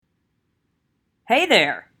Hey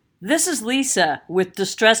there, this is Lisa with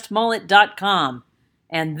DistressedMullet.com,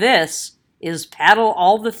 and this is Paddle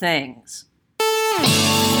All the Things.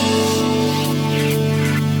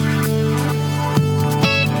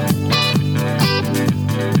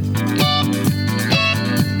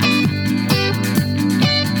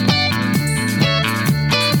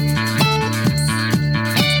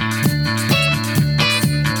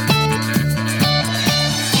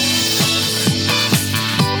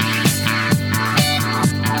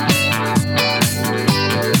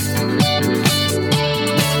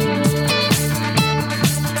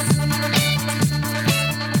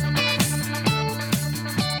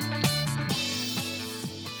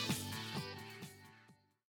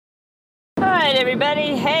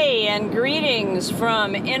 Everybody, hey, and greetings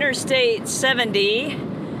from Interstate 70,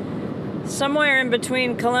 somewhere in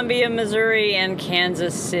between Columbia, Missouri, and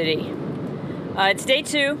Kansas City. It's day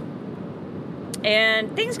 2,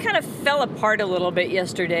 and things kind of fell apart a little bit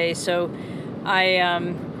yesterday, so I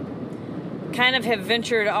kind of have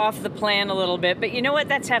ventured off the plan a little bit, but you know what?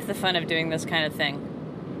 That's half the fun of doing this kind of thing.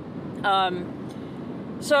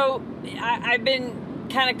 So I've been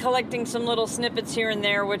kind of collecting some little snippets here and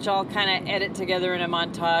there, which I'll kind of edit together in a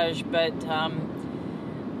montage, but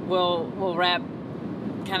we'll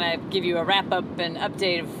kind of give you a wrap up and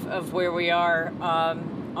update of where we are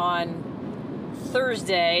on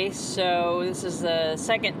Thursday. So this is the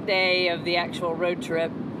second day of the actual road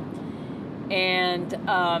trip, and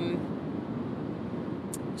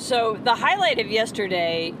so the highlight of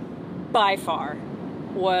yesterday by far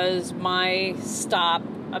was my stop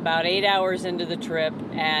about 8 hours into the trip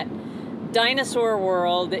at Dinosaur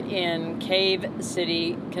World in Cave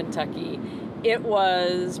City, Kentucky. It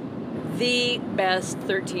was the best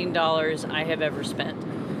 $13 I have ever spent.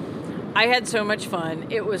 I had so much fun.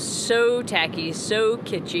 It was so tacky, so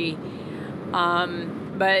kitschy,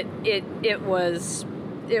 but it was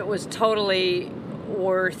totally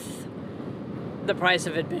worth the price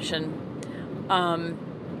of admission.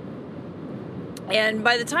 And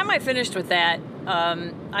by the time I finished with that,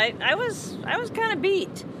 I was kind of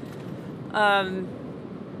beat. I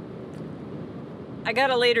got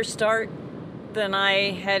a later start than I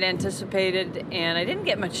had anticipated, and I didn't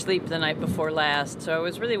get much sleep the night before last, so I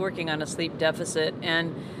was really working on a sleep deficit.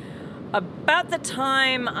 And about the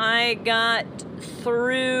time I got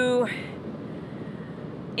through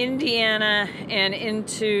Indiana and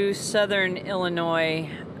into southern Illinois,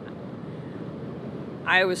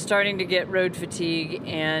 I was starting to get road fatigue,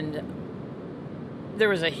 and there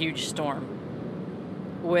was a huge storm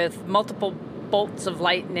with multiple bolts of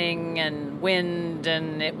lightning and wind,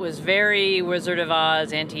 and it was very Wizard of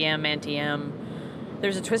Oz, anti-M.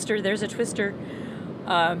 There's a twister.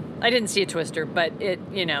 I didn't see a twister, but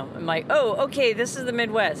I'm like, oh, okay, this is the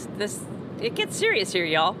Midwest. It gets serious here,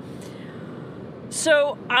 y'all.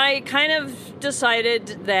 So I kind of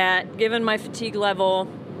decided that given my fatigue level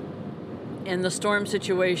and the storm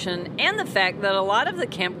situation, and the fact that a lot of the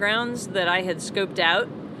campgrounds that I had scoped out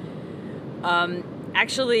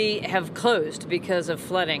actually have closed because of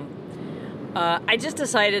flooding, I just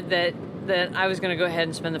decided that I was going to go ahead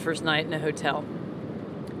and spend the first night in a hotel.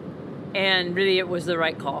 And really it was the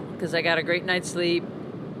right call, because I got a great night's sleep,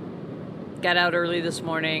 got out early this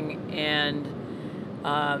morning, and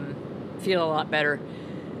feel a lot better.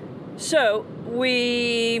 So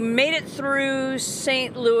we made it through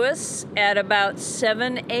St. Louis at about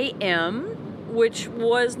 7 a.m., which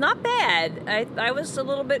was not bad. I was a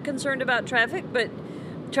little bit concerned about traffic, but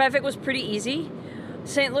traffic was pretty easy.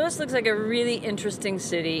 St. Louis looks like a really interesting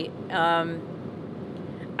city. I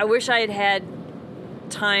wish I had had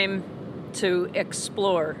time to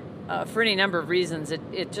explore for any number of reasons.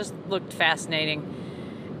 It just looked fascinating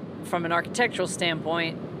from an architectural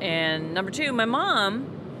standpoint. And number two, my mom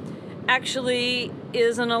actually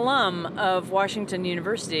is an alum of Washington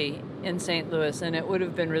University in St. Louis, and it would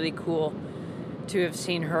have been really cool to have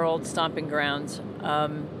seen her old stomping grounds.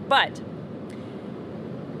 But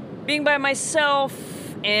being by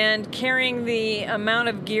myself and carrying the amount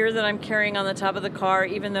of gear that I'm carrying on the top of the car,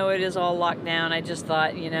 even though it is all locked down, I just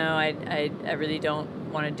thought, I really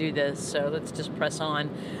don't want to do this, so let's just press on.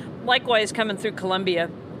 Likewise, coming through Columbia,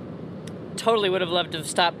 totally would have loved to have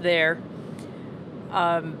stopped there.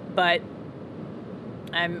 But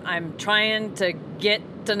I'm trying to get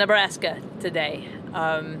to Nebraska today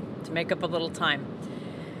to make up a little time.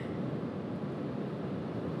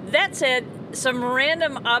 That said, some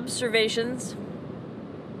random observations.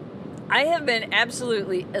 I have been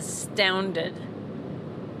absolutely astounded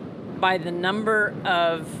by the number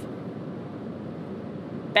of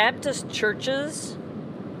Baptist churches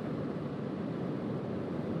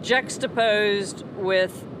juxtaposed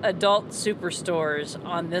with adult superstores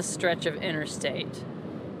on this stretch of interstate.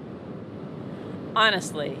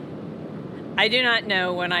 Honestly, I do not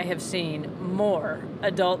know when I have seen more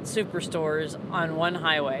adult superstores on one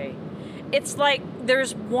highway. It's like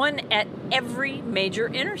there's one at every major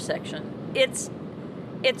intersection. It's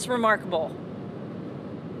remarkable.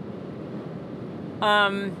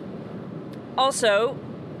 Also,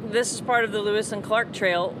 this is part of the Lewis and Clark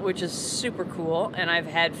Trail, which is super cool, and I've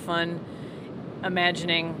had fun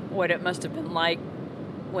imagining what it must have been like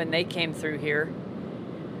when they came through here,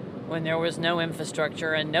 when there was no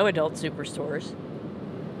infrastructure and no adult superstores,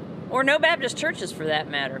 or no Baptist churches for that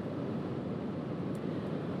matter.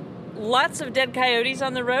 Lots of dead coyotes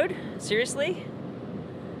on the road, seriously.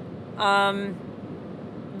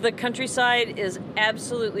 The countryside is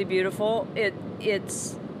absolutely beautiful.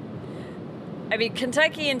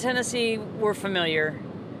 Kentucky and Tennessee were familiar.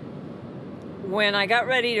 When I got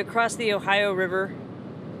ready to cross the Ohio River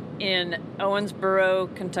in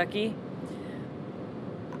Owensboro, Kentucky,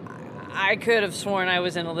 I could have sworn I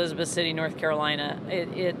was in Elizabeth City, North Carolina.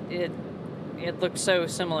 It looked so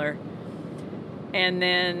similar. And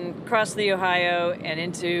then crossed the Ohio and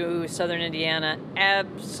into southern Indiana.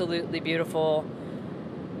 Absolutely beautiful.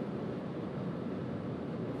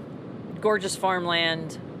 Gorgeous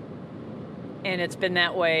farmland. And it's been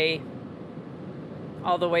that way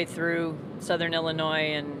all the way through southern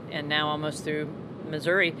Illinois and now almost through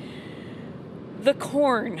Missouri. The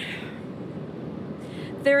corn.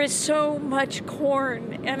 There is so much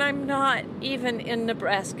corn, and I'm not even in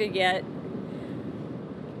Nebraska yet.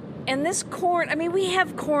 And this corn, we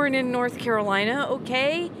have corn in North Carolina,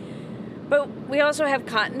 okay? But we also have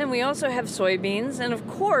cotton, and we also have soybeans, and of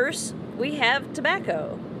course, we have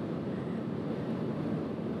tobacco.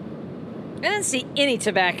 I didn't see any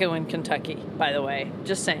tobacco in Kentucky, by the way,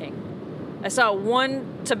 just saying. I saw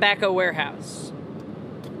one tobacco warehouse.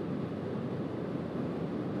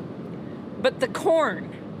 But the corn.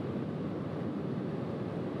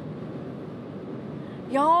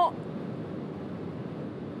 Y'all,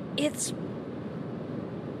 it's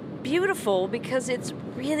beautiful because it's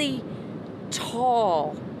really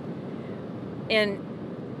tall. And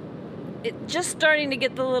it just starting to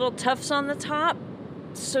get the little tufts on the top.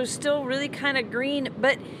 So still really kind of green,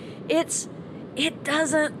 but it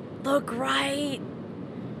doesn't look right.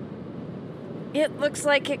 It looks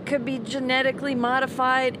like it could be genetically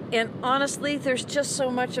modified, and honestly, there's just so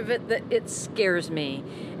much of it that it scares me.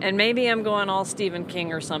 And maybe I'm going all Stephen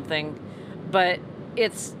King or something, but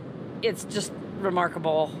it's just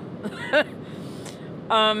remarkable.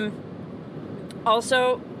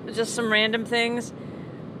 Also, just some random things.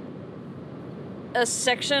 A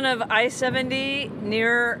section of I-70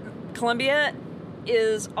 near Columbia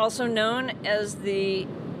is also known as the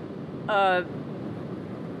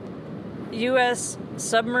U.S.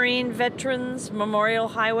 Submarine Veterans Memorial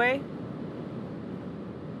Highway.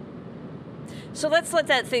 So let's let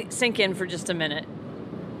that sink in for just a minute.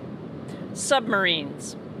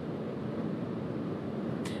 Submarines.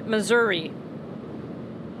 Missouri.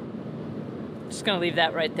 Just going to leave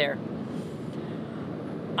that right there.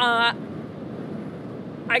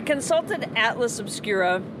 I consulted Atlas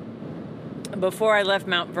Obscura before I left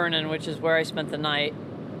Mount Vernon, which is where I spent the night.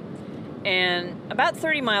 And about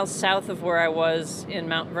 30 miles south of where I was in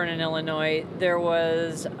Mount Vernon, Illinois, there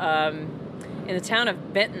was, in the town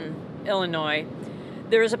of Benton, Illinois,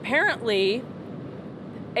 there is apparently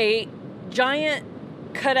a giant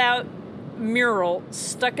cutout mural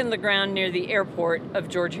stuck in the ground near the airport of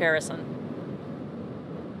George Harrison.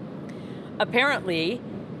 Apparently,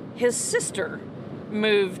 his sister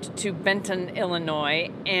moved to Benton, Illinois,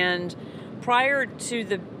 and prior to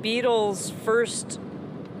the Beatles' first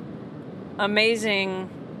amazing,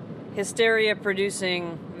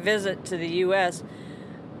 hysteria-producing visit to the U.S.,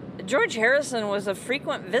 George Harrison was a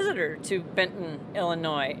frequent visitor to Benton,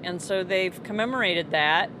 Illinois, and so they've commemorated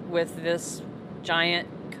that with this giant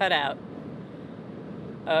cutout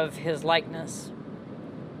of his likeness.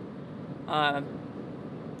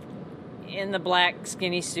 In the black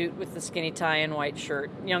skinny suit with the skinny tie and white shirt.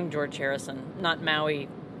 Young George Harrison, not Maui,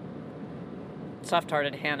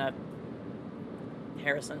 soft-hearted Hannah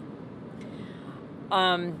Harrison.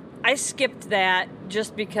 I skipped that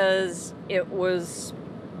just because it was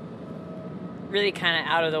really kind of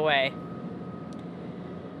out of the way.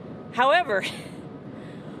 However,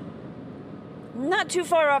 not too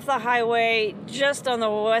far off the highway, just on the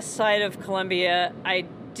west side of Columbia, I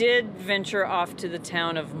did venture off to the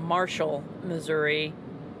town of Marshall, Missouri,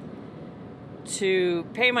 to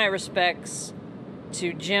pay my respects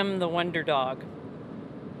to Jim the Wonder Dog.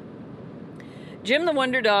 Jim the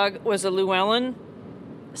Wonder Dog was a Llewellyn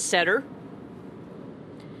setter.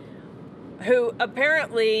 who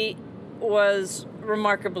apparently was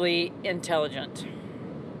remarkably intelligent.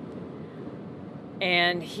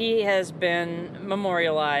 And he has been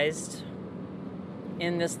memorialized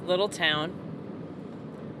in this little town.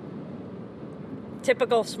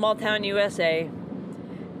 Typical small town USA.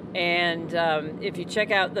 And if you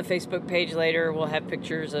check out the Facebook page later, we'll have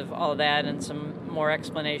pictures of all of that and some more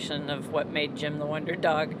explanation of what made Jim the Wonder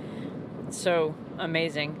Dog so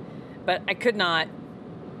amazing. But I could not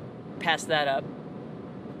pass that up.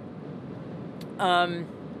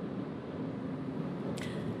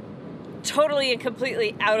 Totally and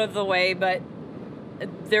completely out of the way, but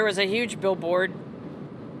there was a huge billboard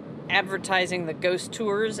advertising the ghost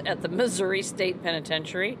tours at the Missouri State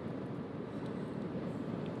Penitentiary.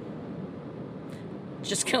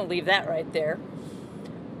 Just gonna leave that right there.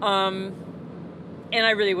 And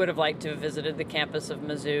I really would have liked to have visited the campus of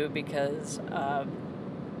Mizzou because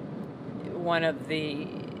one of the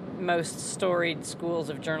most storied schools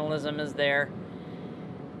of journalism is there.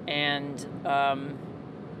 And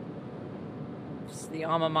it's the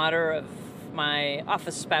alma mater of my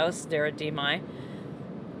office spouse, Dara Demai.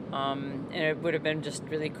 And it would have been just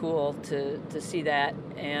really cool to see that.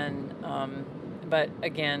 And but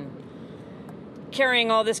again,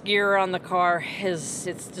 carrying all this gear on the car it's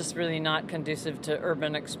just really not conducive to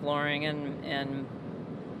urban exploring, and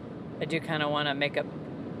I do kind of want to make up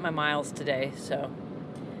my miles today. So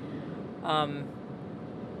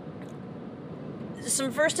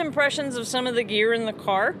some first impressions of some of the gear in the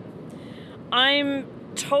car. I'm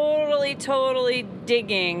totally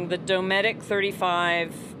digging the Dometic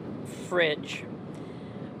 35 fridge,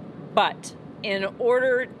 but in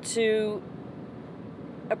order to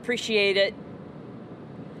appreciate it,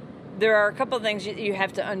 there are a couple of things you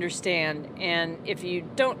have to understand, and if you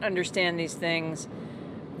don't understand these things,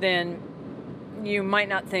 then you might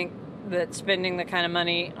not think that spending the kind of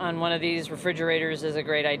money on one of these refrigerators is a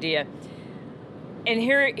great idea. And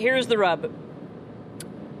here's the rub.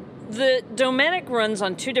 The Dometic runs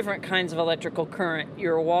on two different kinds of electrical current.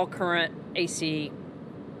 Your wall current, AC,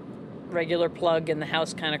 regular plug in the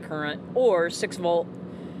house kind of current, or 6-volt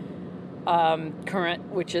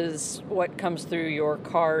current, which is what comes through your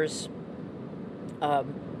car's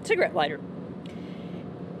cigarette lighter.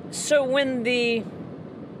 So when the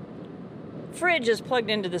fridge is plugged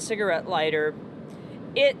into the cigarette lighter,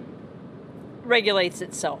 it regulates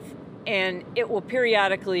itself, and it will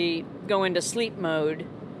periodically go into sleep mode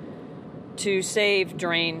to save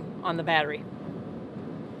drain on the battery.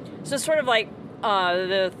 So it's sort of like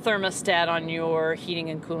the thermostat on your heating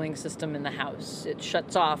and cooling system in the house. It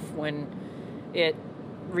shuts off when it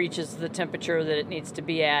reaches the temperature that it needs to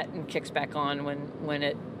be at and kicks back on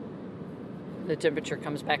when the temperature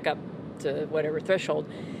comes back up to whatever threshold.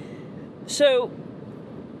 So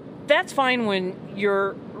that's fine when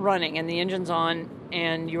you're running and the engine's on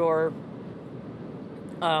and you're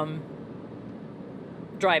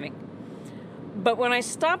driving. But when I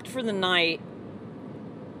stopped for the night,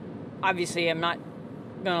 obviously I'm not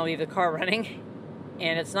going to leave the car running,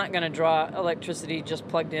 and it's not going to draw electricity just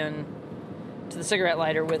plugged in to the cigarette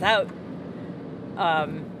lighter without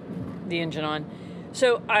the engine on.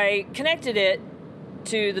 So I connected it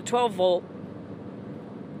to the 12-volt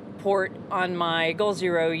port on my Goal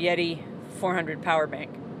Zero Yeti 400 power bank.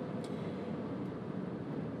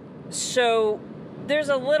 So there's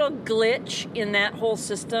a little glitch in that whole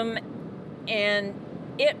system, and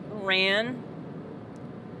it ran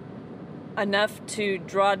enough to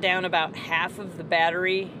draw down about half of the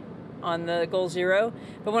battery on the Goal Zero.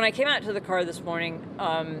 But when I came out to the car this morning,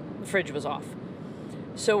 the fridge was off.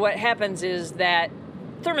 So what happens is that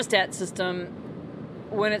thermostat system,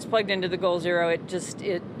 when it's plugged into the Goal Zero,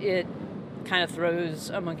 it kind of throws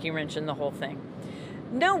a monkey wrench in the whole thing.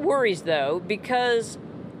 No worries though, because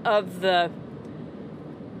of the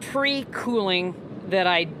pre-cooling that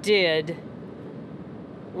I did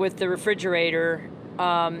with the refrigerator,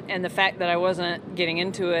 and the fact that I wasn't getting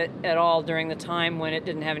into it at all during the time when it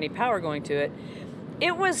didn't have any power going to it,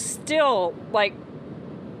 it was still like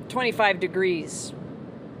 25 degrees.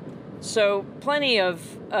 So plenty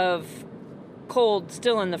of cold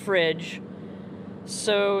still in the fridge.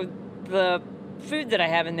 So the food that I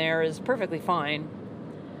have in there is perfectly fine.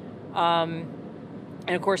 And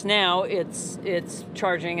of course now it's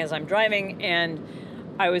charging as I'm driving, and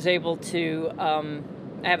I was able to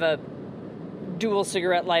I have a dual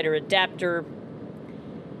cigarette lighter adapter,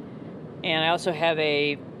 and I also have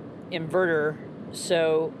a inverter,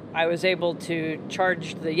 so I was able to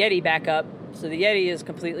charge the Yeti back up. So the Yeti is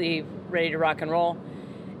completely ready to rock and roll,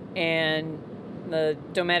 and the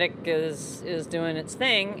Dometic is doing its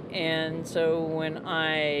thing. And so when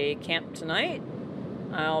I camp tonight,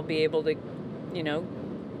 I'll be able to,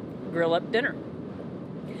 grill up dinner.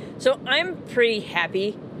 So I'm pretty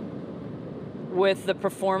happy with the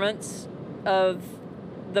performance of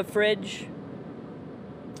the fridge.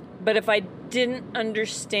 But if I didn't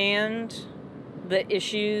understand the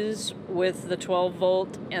issues with the 12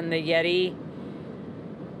 volt and the Yeti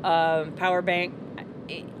power bank,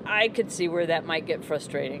 I could see where that might get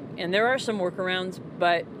frustrating. And there are some workarounds,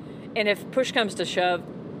 and if push comes to shove,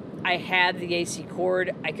 I had the AC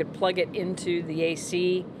cord. I could plug it into the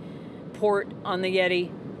AC port on the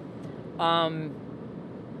Yeti. And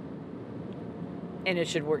it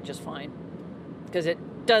should work just fine. Because it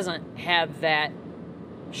doesn't have that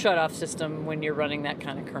shut-off system when you're running that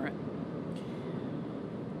kind of current.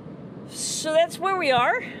 So that's where we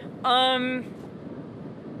are.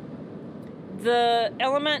 The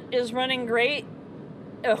Element is running great.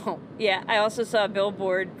 Oh, yeah, I also saw a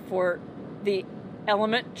billboard for the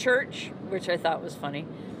Element Church, which I thought was funny.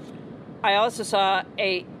 I also saw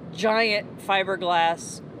a giant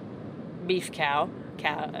fiberglass beef cow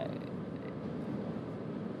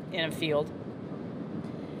in a field.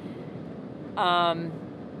 The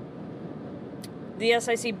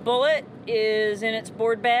SIC Bullet is in its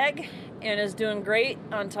board bag and is doing great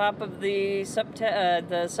on top of the Sup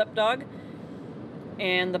Dog.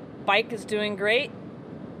 And the bike is doing great.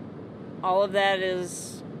 All of that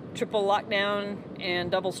is triple lockdown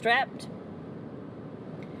and double strapped.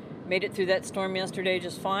 Made it through that storm yesterday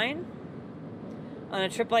just fine. On a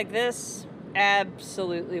trip like this,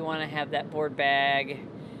 absolutely want to have that board bag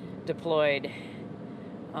deployed.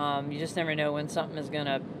 You just never know when something is going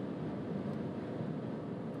to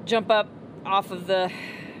jump up off of the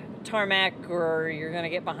tarmac, or you're going to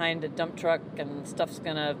get behind a dump truck and stuff's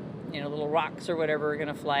going to, little rocks or whatever are going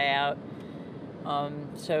to fly out.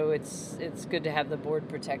 So it's good to have the board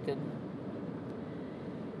protected.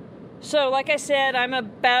 So like I said, I'm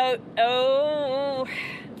about,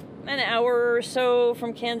 an hour or so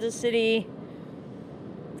from Kansas City,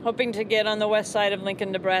 hoping to get on the west side of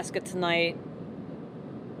Lincoln, Nebraska tonight.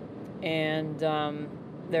 And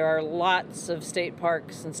there are lots of state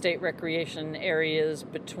parks and state recreation areas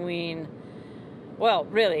between,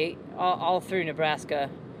 really, all through Nebraska.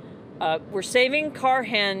 We're saving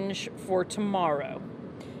Carhenge for tomorrow.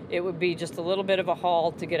 It would be just a little bit of a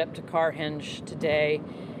haul to get up to Carhenge today.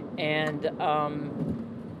 And I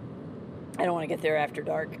don't want to get there after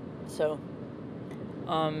dark. So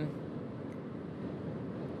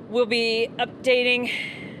we'll be updating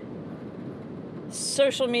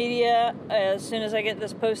social media as soon as I get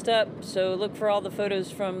this post up. So look for all the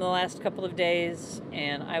photos from the last couple of days,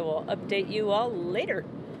 and I will update you all later.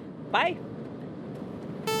 Bye.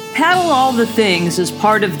 Paddle All the Things is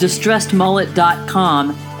part of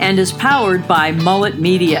DistressedMullet.com and is powered by Mullet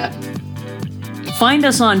Media. Find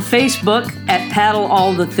us on Facebook at Paddle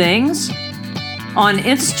All the Things, on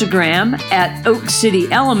Instagram at Oak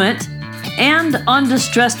City Element, and on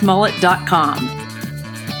DistressedMullet.com.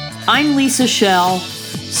 I'm Lisa Shell.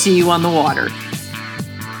 See you on the water.